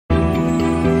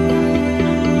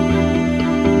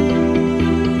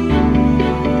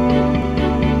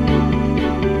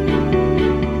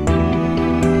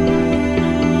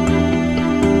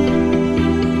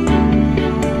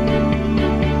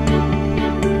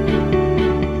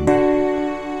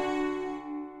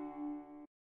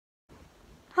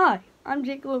I'm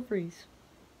Jake LoFrese.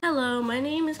 Hello, my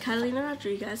name is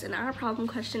Katalina, and our problem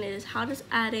question is, how does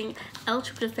adding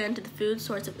L-tryptophan to the food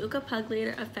source of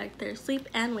pugilator affect their sleep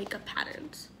and wake-up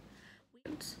patterns?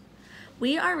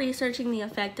 We are researching the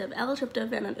effect of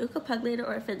L-tryptophan on pugilator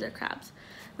or fiddler crabs.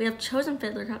 We have chosen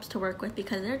fiddler crabs to work with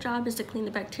because their job is to clean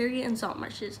the bacteria in salt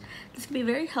marshes. This can be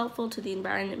very helpful to the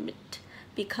environment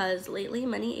because lately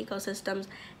many ecosystems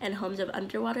and homes of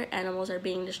underwater animals are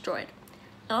being destroyed.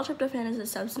 L-tryptophan is a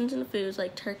substance in foods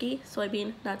like turkey,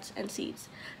 soybean, nuts, and seeds.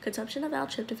 Consumption of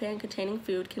L-tryptophan containing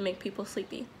food can make people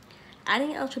sleepy.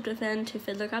 Adding L-tryptophan to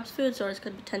fiddler crabs' food source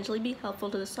could potentially be helpful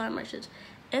to the salt marshes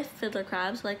if fiddler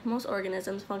crabs, like most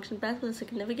organisms, function best with a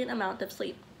significant amount of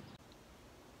sleep.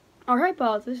 Our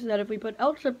hypothesis is that if we put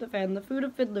L-tryptophan in the food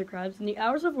of fiddler crabs, then the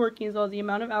hours of working as well as the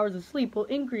amount of hours of sleep will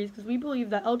increase because we believe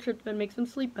that L-tryptophan makes them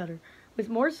sleep better. With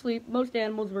more sleep, most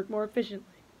animals work more efficiently.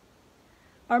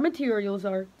 Our materials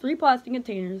are 3 plastic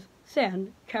containers,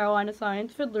 sand, Katalina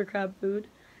Science fiddler crab food,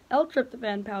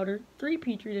 L-tryptophan powder, 3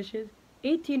 petri dishes,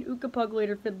 18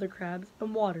 pugilator fiddler crabs,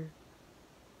 and water.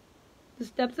 The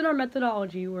steps in our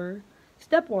methodology were: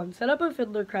 Step 1. Set up a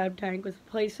fiddler crab tank with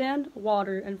play sand,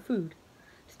 water, and food.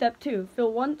 Step 2.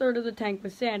 Fill 1/3 of the tank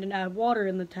with sand and add water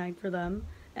in the tank for them,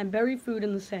 and bury food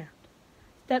in the sand.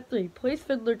 Step 3. Place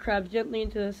fiddler crabs gently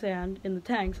into the sand in the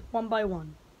tanks one by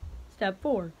one. Step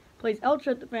 4. Place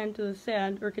L-tryptophan to the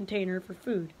sand or container for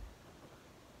food.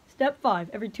 Step 5.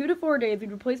 Every 2 to 4 days,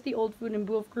 we'd replace the old food in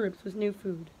both groups with new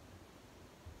food.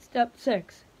 Step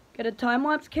 6. Get a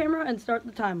time-lapse camera and start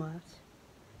the time-lapse.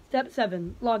 Step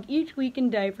 7. Log each week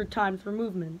and day for times for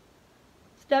movement.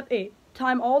 Step 8.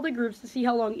 Time all the groups to see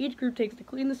how long each group takes to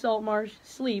clean the salt marsh,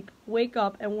 sleep, wake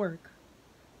up, and work.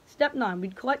 Step 9.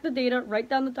 We'd collect the data, write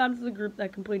down the times of the group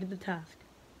that completed the task.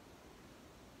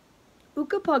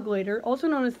 Pugilator, also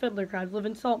known as fiddler crabs, live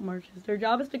in salt marshes. Their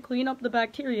job is to clean up the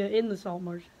bacteria in the salt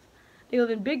marshes. They live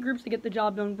in big groups to get the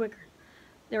job done quicker.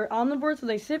 They are omnivores, so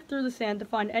they sift through the sand to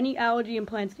find any algae and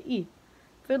plants to eat.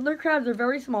 Fiddler crabs are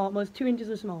very small, at most 2 inches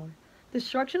or smaller.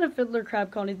 Destruction of fiddler crab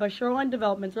colonies by shoreline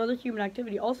developments or other human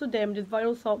activity also damages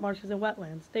vital salt marshes and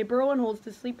wetlands. They burrow in holes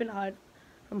to sleep and hide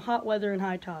from hot weather and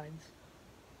high tides.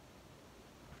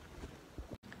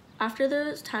 After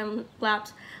the time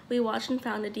lapse, we watched and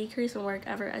found a decrease in work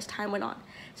effort as time went on.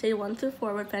 Day 1 through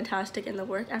 4 went fantastic and the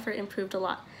work effort improved a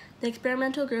lot. The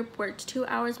experimental group worked 2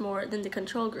 hours more than the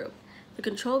control group. The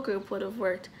control group would have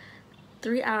worked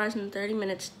 3 hours and 30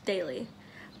 minutes daily.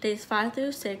 Days 5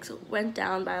 through 6 went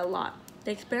down by a lot.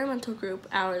 The experimental group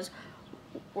hours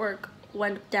work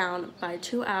went down by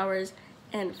 2 hours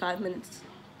and 5 minutes.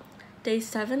 Day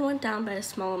 7 went down by a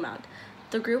small amount.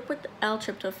 The group with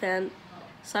L-tryptophan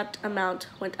slept amount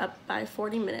went up by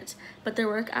 40 minutes, but their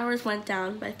work hours went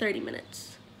down by 30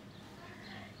 minutes.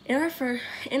 In our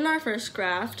first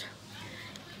graph,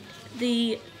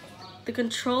 the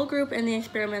control group and the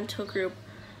experimental group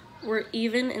were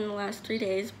even in the last 3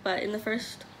 days, but in the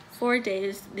first 4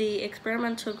 days, the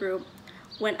experimental group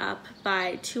went up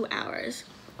by 2 hours.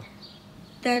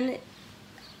 Then,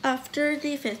 after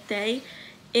the 5th day,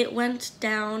 it went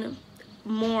down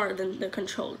more than the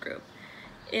control group.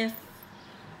 If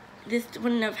this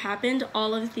wouldn't have happened,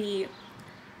 all of the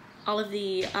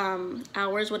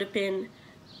hours would have been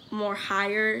more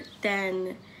higher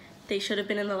than they should have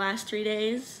been in the last 3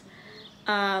 days,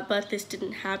 but this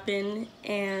didn't happen,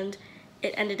 and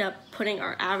it ended up putting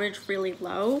our average really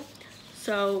low.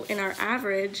 So in our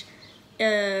average,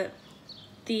 the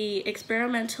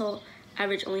experimental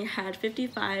average only had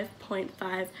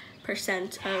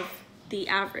 55.5% of the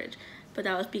average, but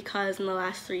that was because in the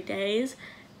last 3 days,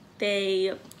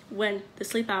 the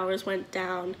sleep and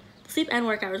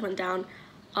work hours went down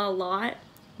a lot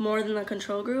more than the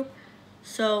control group.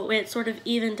 So it sort of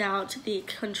evened out the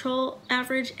control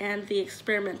average and the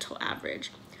experimental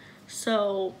average.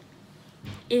 So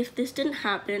if this didn't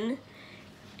happen,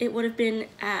 it would have been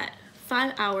at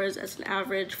 5 hours as an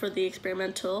average for the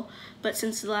experimental, but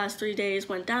since the last 3 days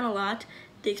went down a lot,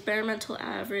 the experimental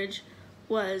average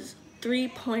was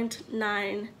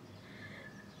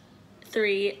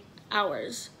 3.93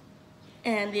 hours,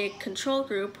 and the control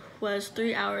group was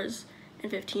 3 hours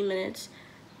and 15 minutes,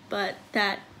 but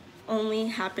that only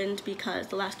happened because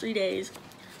the last 3 days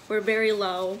were very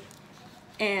low,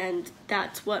 and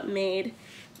that's what made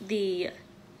the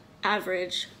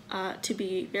average to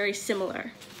be very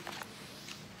similar.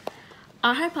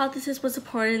 Our hypothesis was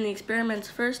supported in the experiment's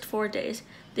first 4 days.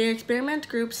 The experiment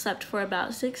group slept for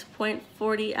about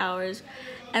 6.40 hours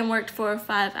and worked for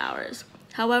 5 hours.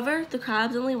 However, the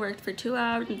crabs only worked for 2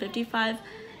 hours and 55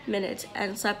 minutes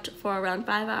and slept for around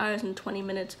 5 hours and 20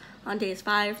 minutes on days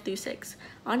 5 through 6.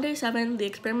 On day 7, the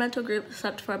experimental group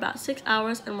slept for about 6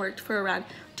 hours and worked for around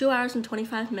 2 hours and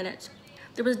 25 minutes.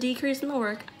 There was a decrease in the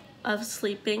work of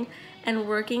sleeping and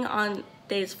working on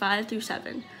days 5 through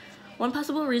 7. One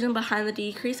possible reason behind the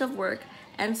decrease of work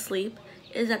and sleep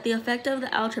is that the effect of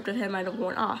the L-tryptophan might have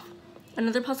worn off.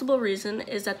 Another possible reason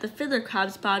is that the fiddler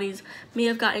crabs' bodies may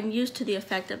have gotten used to the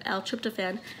effect of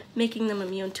L-tryptophan, making them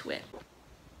immune to it.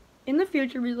 In the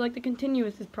future, we'd like to continue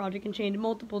with this project and change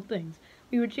multiple things.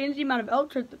 We would change the amount of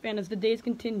L-tryptophan as the days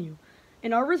continue.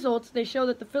 In our results, they show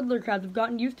that the fiddler crabs have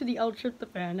gotten used to the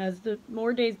L-tryptophan as the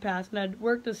more days pass and had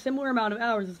worked a similar amount of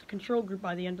hours as the control group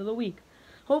by the end of the week.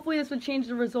 Hopefully this would change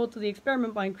the results of the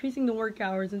experiment by increasing the work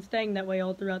hours and staying that way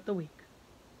all throughout the week.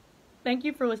 Thank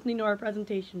you for listening to our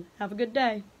presentation. Have a good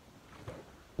day.